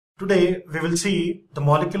Today we will see the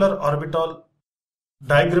molecular orbital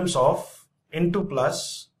diagrams of N2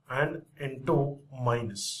 plus and N2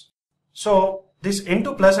 minus. So this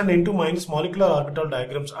N2 plus and N2 minus molecular orbital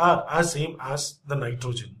diagrams are as same as the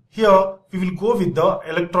nitrogen. Here we will go with the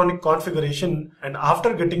electronic configuration, and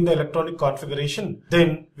after getting the electronic configuration,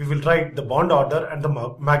 then we will write the bond order and the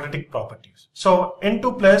magnetic properties. So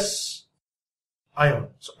N2 plus ion.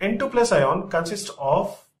 So N2 plus ion consists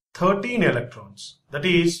of 13 electrons. That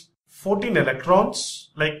is 14 electrons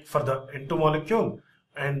like for the N2 molecule,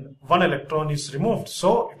 and 1 electron is removed.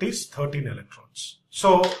 So it is 13 electrons.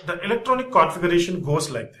 So the electronic configuration goes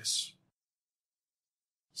like this.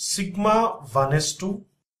 Sigma 1s2,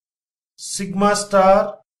 sigma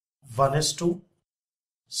star 1s2,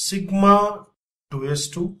 sigma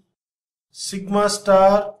 2s2, sigma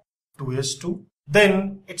star 2s2.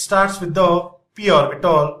 Then it starts with the p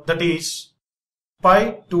orbital, that is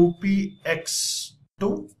pi 2px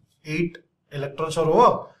to 8 electrons are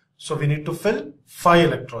over. So we need to fill 5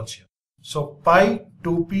 electrons here. So pi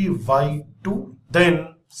 2py2,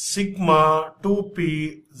 then sigma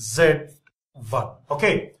 2pz1.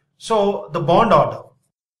 Okay. So the bond order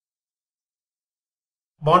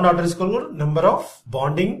is equal to number of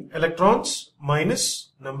bonding electrons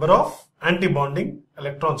minus number of anti-bonding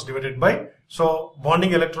electrons divided by. So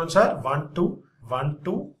bonding electrons are 1, 2, 1,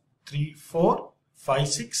 2, 3, 4, 5,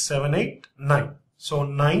 6, 7, 8, 9. So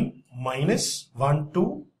 9 minus 1,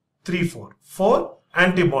 2, 3, 4. 4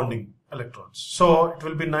 anti-bonding electrons. So it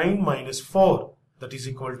will be 9 minus 4, that is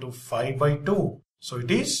equal to 5 by 2. So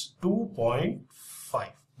it is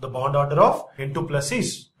 2.5. The bond order of N2 plus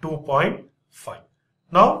is 2.5.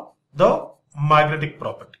 Now the magnetic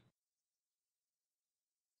property.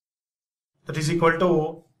 That is equal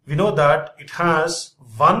to, we know that it has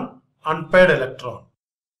one unpaired electron.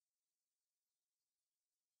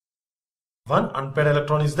 One unpaired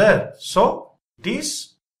electron is there. So it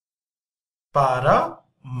is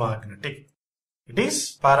paramagnetic. It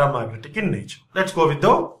is paramagnetic in nature. Let's go with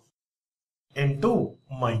the N2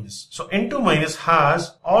 minus. So N2 minus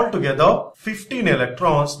has altogether 15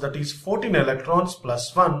 electrons, that is 14 electrons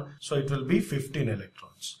plus 1. So it will be 15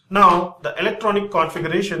 electrons. Now the electronic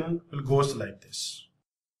configuration will goes like this.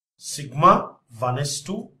 Sigma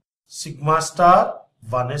 1s2, sigma star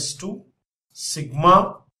 1s2,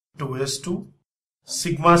 sigma 2s2,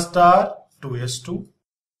 sigma star 2s2,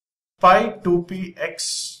 pi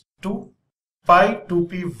 2px2, pi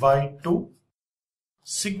 2py2,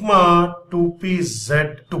 sigma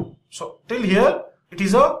 2pz2. So till here it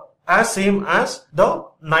is as same as the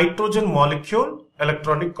nitrogen molecule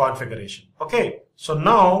electronic configuration. Okay. So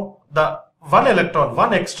now the one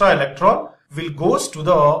extra electron will goes to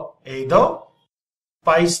the either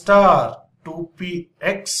pi star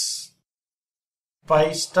 2px,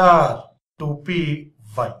 pi star 2py.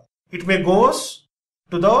 It may goes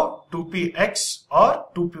to the 2px or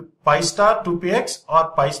pi star 2px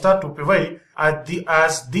or pi star 2py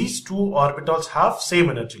as these two orbitals have same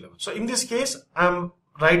energy level. So in this case I am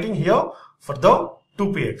writing here for the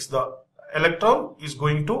 2px. The electron is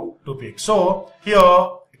going to 2px. So here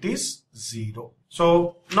it is 0.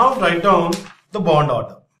 So now write down the bond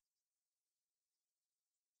order.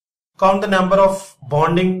 Count the number of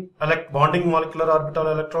bonding molecular orbital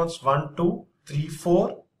electrons. 1, 2, 3,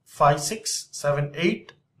 4, 5, 6, 7,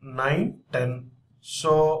 8, 9, 10.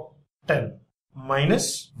 So 10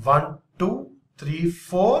 minus 1, 2, 3,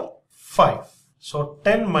 4, 5. So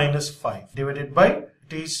 10 minus 5 divided by,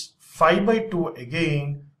 it is 5 by 2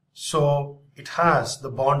 again. So it has the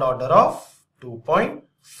bond order of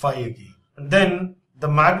 2.5 again. And then the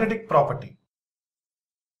magnetic property.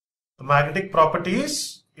 The magnetic property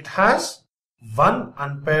is, it has one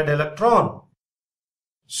unpaired electron.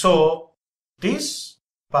 So it is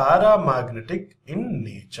paramagnetic in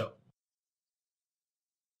nature.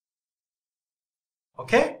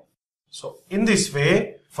 Okay. So in this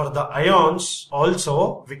way, for the ions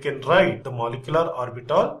also we can write the molecular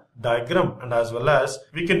orbital diagram, and as well as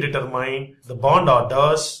we can determine the bond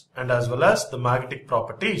orders and as well as the magnetic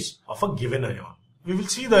properties of a given ion. We will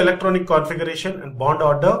see the electronic configuration and bond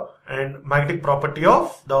order and magnetic property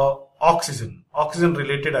of the oxygen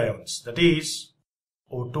related ions, that is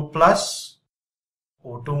O2 plus,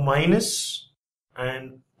 O2 minus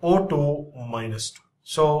and O2 minus 2.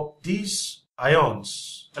 So these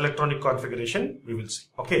ions electronic configuration we will see.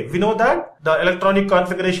 Okay, we know that the electronic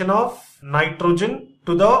configuration of nitrogen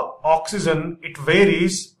to the oxygen, it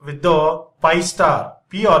varies with the pi star.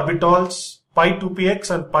 P orbitals, pi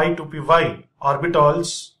 2px and pi 2py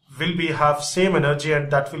orbitals will have same energy,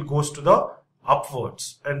 and that will goes to the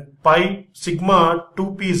upwards, and pi sigma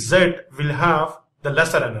 2pz will have the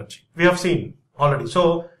lesser energy. We have seen. already.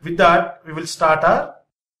 So with that, we will start our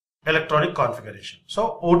electronic configuration.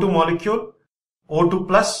 So O2 molecule, O2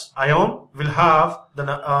 plus ion will have the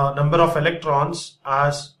number of electrons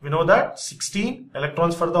as we know that 16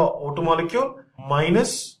 electrons for the O2 molecule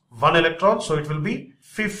minus 1 electron. So it will be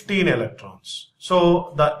 15 electrons.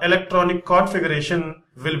 So the electronic configuration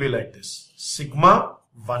will be like this. Sigma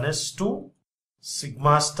 1s2,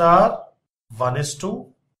 sigma star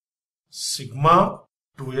 1s2, sigma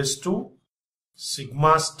 2s2,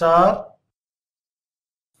 sigma star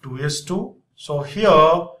 2s2. So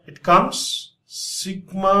here it comes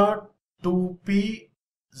sigma 2p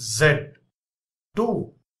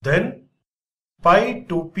z2, then pi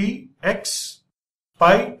 2p x,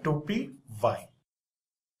 pi 2p y.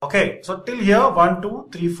 Okay, so till here 1, 2,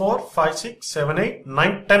 3, 4, 5, 6, 7, 8,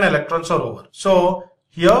 9, 10 electrons are over. So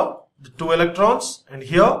here the 2 electrons and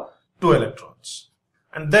here 2 electrons.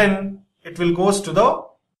 And then it will goes to the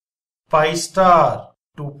pi star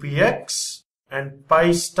 2px and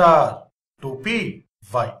pi star 2py.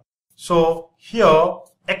 So here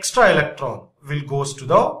extra electron will goes to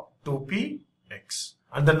the 2px.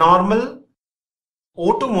 And the normal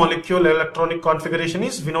O2 molecule electronic configuration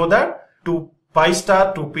is, we know that, pi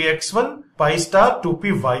star 2px1, pi star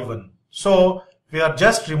 2py1. So we are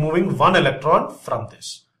just removing 1 electron from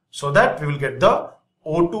this, so that we will get the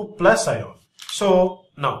O2 plus ion. So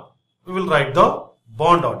now we will write the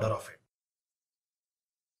bond order of it.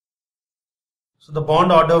 So the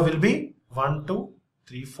bond order will be 1, 2,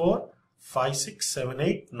 3, 4, 5, 6, 7,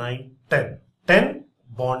 8, 9, 10. 10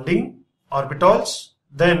 bonding orbitals.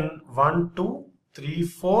 Then 1, 2, 3,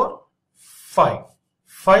 4, 5.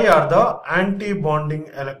 5 are the anti-bonding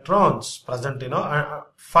electrons present in a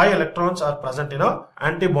 5 electrons are present in a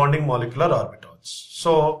anti-bonding molecular orbitals.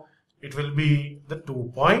 So it will be the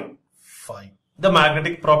 2.5. The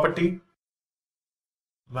magnetic property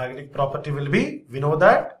will be, we know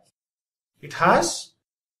that it has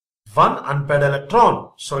 1 unpaired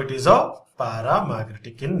electron, so it is a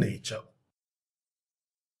paramagnetic in nature.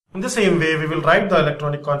 In the same way, we will write the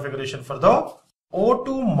electronic configuration for the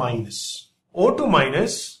O2 minus. O2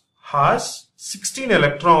 minus has 16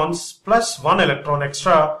 electrons plus 1 electron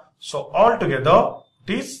extra. So altogether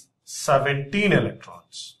it is 17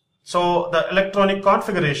 electrons. So the electronic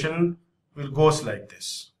configuration will goes like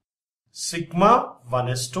this. Sigma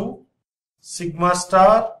 1s2, sigma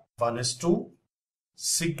star 1s2,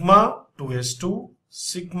 sigma 2s2,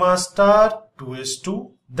 sigma star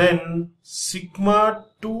 2s2, then sigma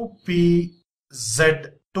 2p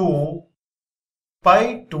z2,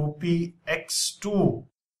 pi 2p x2,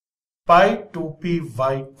 pi 2p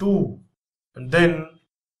y2, and then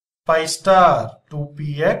pi star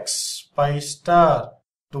 2px, pi star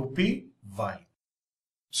 2py.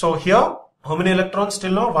 So here, how many electrons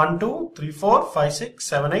till now? 1, 2, 3, 4, 5, 6,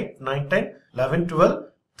 7, 8, 9, 10, 11, 12,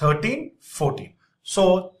 13, 14.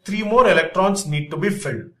 So 3 more electrons need to be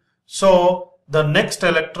filled. So the next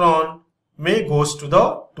electron may goes to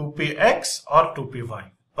the 2px or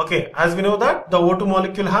 2py. Okay, as we know that the O2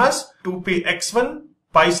 molecule has 2px1,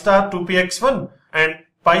 pi star 2px1 and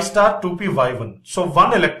pi star 2py1. So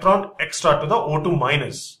 1 electron extra to the O2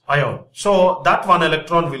 minus ion. So that 1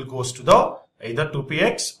 electron will goes to the either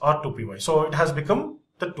 2px or 2py. So it has become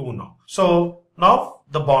the 2 now. So now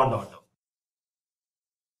the bond order.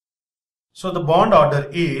 So the bond order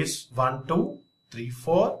is 1, 2, 3,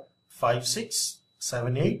 4, 5, 6,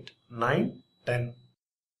 7, 8, 9, 10.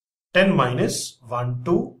 10 minus 1,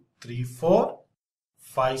 2, 3, 4,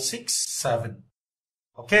 5, 6, 7.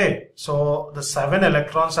 Okay, so the 7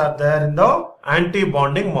 electrons are there in the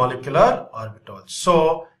anti-bonding molecular orbitals.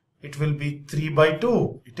 So it will be 3 by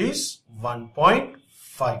 2. It is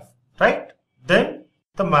 1.5, right? Then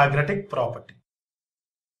the magnetic property.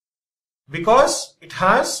 Because it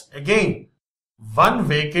has again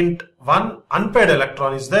 1 unpaired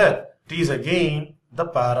electron is there. It is again the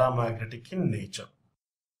paramagnetic in nature.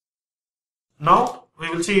 Now we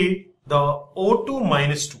will see the O2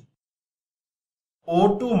 minus 2.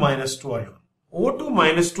 O2 minus 2 ion. O2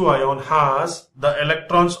 minus 2 ion has the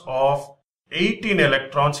electrons of 18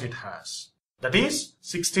 electrons it has. That is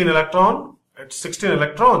 16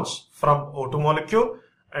 electrons from O2 molecule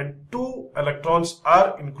and 2 electrons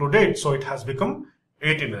are included. So it has become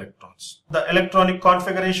 18 electrons. The electronic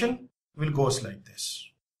configuration will goes like this.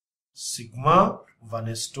 Sigma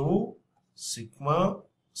 1s2, sigma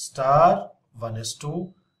star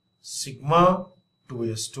 1s2, sigma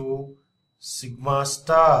 2s2, sigma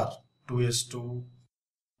star 2s2,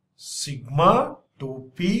 sigma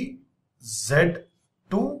 2p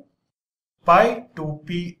z2, pi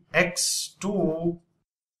 2p x2,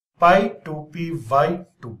 pi 2p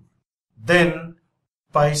y2, then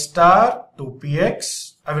pi star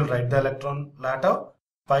 2px. I will write the electron later.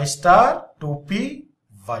 Pi star 2py.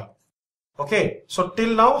 Okay, so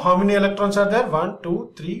till now how many electrons are there? 1,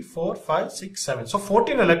 2, 3, 4, 5, 6, 7. So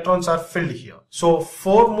 14 electrons are filled here. So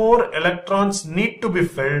 4 more electrons need to be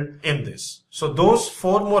filled in this. So those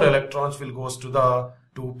 4 more electrons will goes to the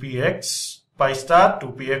 2px, pi star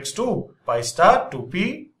 2px2, pi star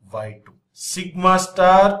 2py2. Sigma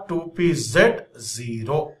star 2pz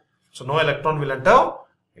 0. So no electron will enter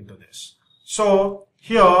into this. So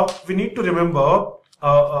here we need to remember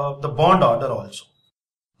the bond order also.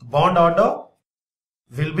 The bond order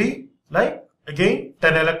will be like again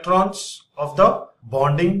 10 electrons of the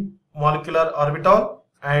bonding molecular orbital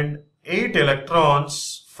and 8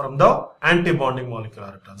 electrons from the anti-bonding molecular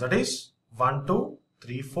orbital. That is 1, 2,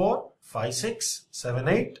 3, 4, 5, 6, 7,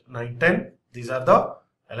 8, 9, 10. These are the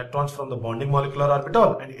electrons from the bonding molecular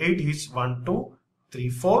orbital, and 8 is 1, 2, 3,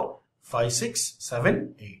 4, 5, 6,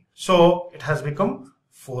 7, 8. So it has become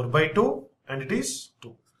 4 by 2 and it is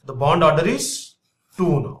 2. The bond order is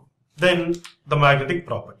 2 now. Then the magnetic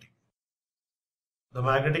property. The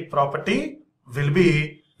magnetic property will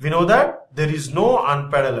be, we know that there is no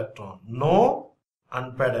unpaired electron. No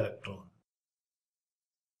unpaired electron.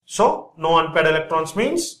 So no unpaired electrons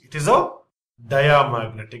means it is a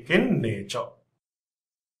diamagnetic in nature.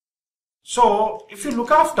 So if you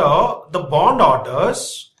look after the bond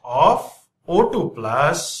orders of O2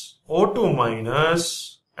 plus, O2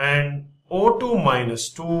 minus and O2 minus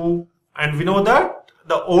 2, and we know that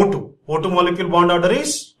the O2 molecule bond order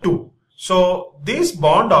is 2. So these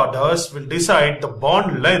bond orders will decide the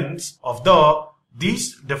bond lengths of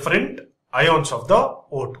these different ions of the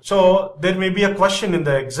O2. So there may be a question in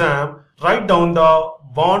the exam, write down the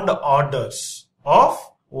bond orders of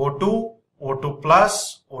O2, O2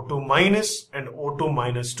 plus, O2 minus and O2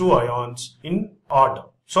 minus 2 ions in order.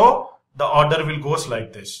 So the order will goes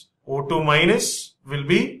like this. O2 minus will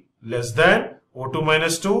be less than, O2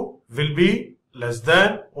 minus 2 will be less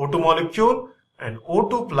than O2 molecule, and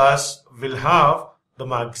O2 plus will have the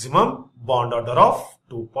maximum bond order of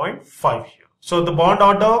 2.5 here. So the bond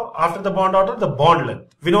order, after the bond order, the bond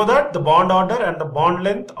length. We know that the bond order and the bond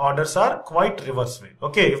length orders are quite reverse way.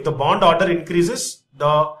 Okay, if the bond order increases,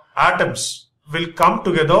 the atoms will come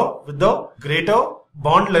together with the greater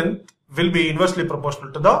bond length will be inversely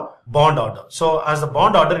proportional to the bond order. So as the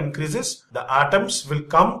bond order increases, the atoms will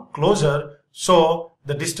come closer. So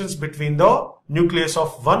the distance between the nucleus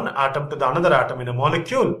of one atom to the another atom in a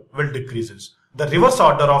molecule will decreases. The reverse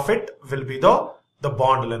order of it will be the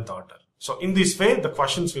bond length order. So in this way, the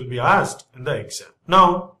questions will be asked in the exam.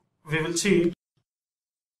 Now we will see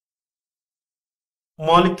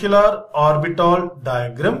molecular orbital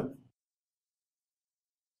diagram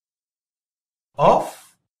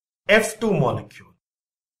of F2 molecule.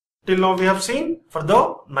 Till now we have seen for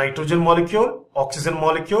the nitrogen molecule, oxygen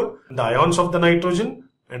molecule, the ions of the nitrogen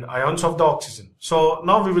and ions of the oxygen. So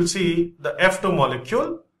now we will see the F2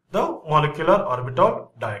 molecule, the molecular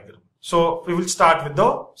orbital diagram. So we will start with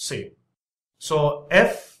the same. So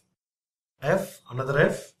another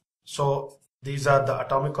F. So these are the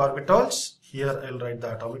atomic orbitals. Here I'll write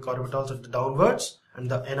the atomic orbitals at the downwards, and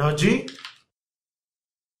the energy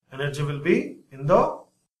will be in the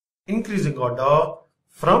increasing order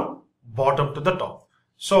from bottom to the top.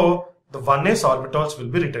 So the 1s orbitals will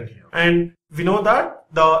be written here. And we know that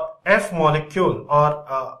the F molecule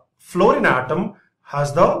or fluorine atom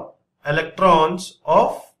has the electrons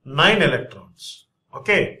of 9 electrons.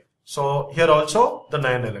 Okay. So here also the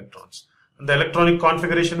 9 electrons. And the electronic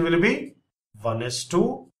configuration will be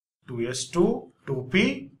 1s2, 2s2,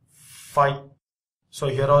 2p, 5. So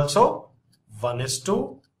here also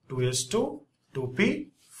 1s2, 2s2, 2p,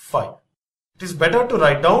 5. It is better to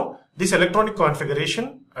write down this electronic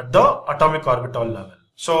configuration at the atomic orbital level.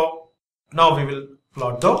 So now we will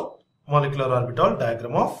plot the molecular orbital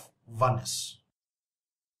diagram of 1s.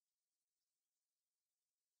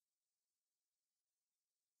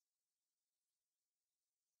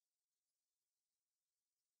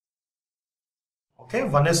 Okay,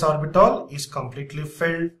 1s orbital is completely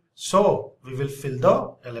filled. So we will fill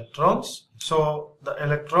the electrons. So the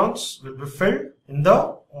electrons will be filled in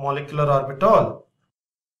the molecular orbital.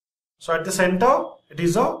 So at the center it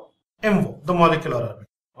is a MO, the molecular orbital.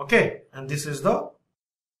 Okay, and this is the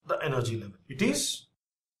energy level. It is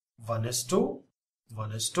 1s2,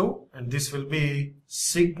 1s2, and this will be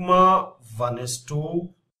sigma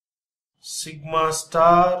 1s2, sigma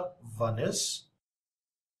star 1s.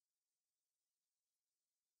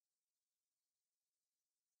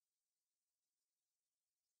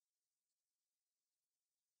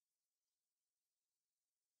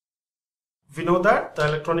 We know that the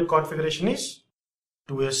electronic configuration is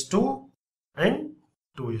 2s2 and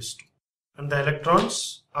 2s2. And the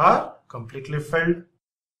electrons are completely filled.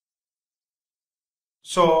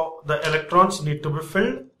 So the electrons need to be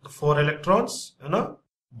filled. The 4 electrons in a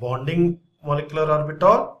bonding molecular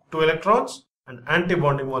orbital, 2 electrons, and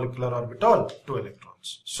anti-bonding molecular orbital, 2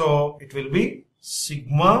 electrons. So it will be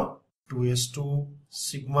sigma 2s2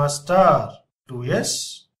 sigma star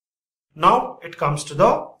 2s. Now it comes to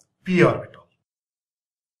the p orbital.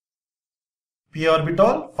 P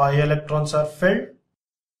orbital, 5 electrons are filled.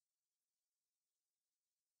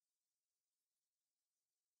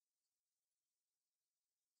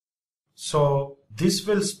 So this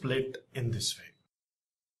will split in this way.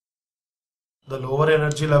 The lower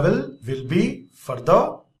energy level will be for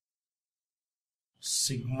the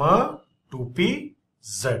sigma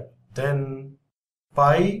 2pz, then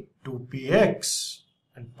pi 2px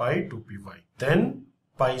and pi 2py, then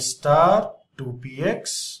pi star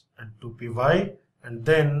 2px and 2py, and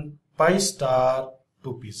then pi star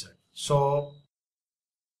 2pz. So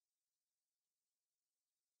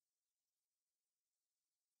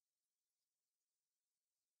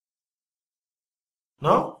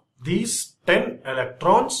now these 10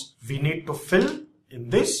 electrons we need to fill in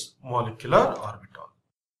this molecular orbital.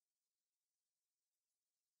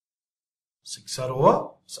 6 are over,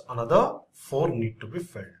 so another 4 need to be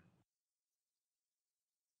filled.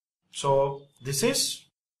 So this is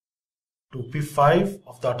 2p5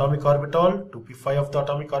 of the atomic orbital, 2p5 of the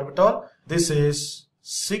atomic orbital. This is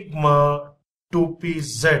sigma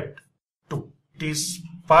 2pz2. It is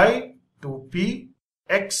pi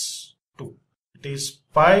 2px2. It is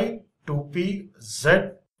pi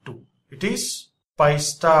 2pz2. It is pi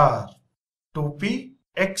star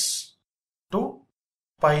 2px2,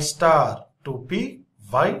 pi star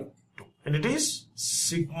 2py2, and it is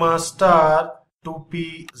sigma star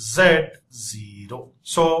 2pz0.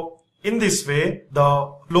 So in this way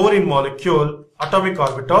the fluorine molecule atomic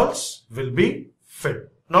orbitals will be filled.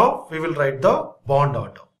 Now we will write the bond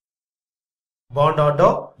order. Bond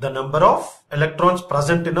order, the number of electrons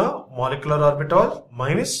present in a molecular orbital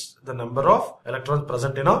minus the number of electrons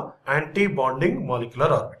present in a anti-bonding molecular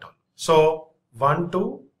orbital. So 1,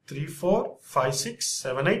 2, 3, 4, 5, 6,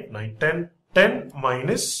 7, 8, 9, 10. 10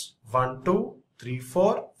 minus 1, 2, 3,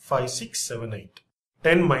 4, 5, 6, 7, 8.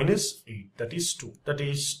 10 minus 8, that is 2. That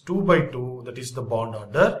is 2 by 2, that is the bond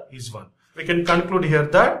order is 1. We can conclude here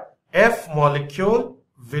that F molecule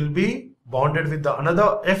will be bonded with the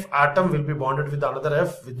another F atom will be bonded with another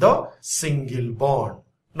F with the single bond.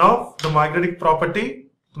 Now the magnetic property,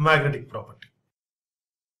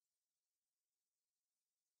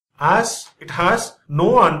 as it has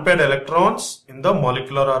no unpaired electrons in the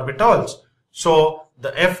molecular orbitals, so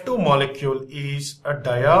the F2 molecule is a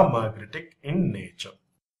diamagnetic in nature.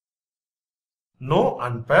 No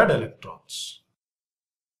unpaired electrons.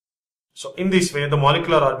 So in this way the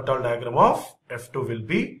molecular orbital diagram of F2 will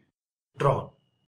be drawn.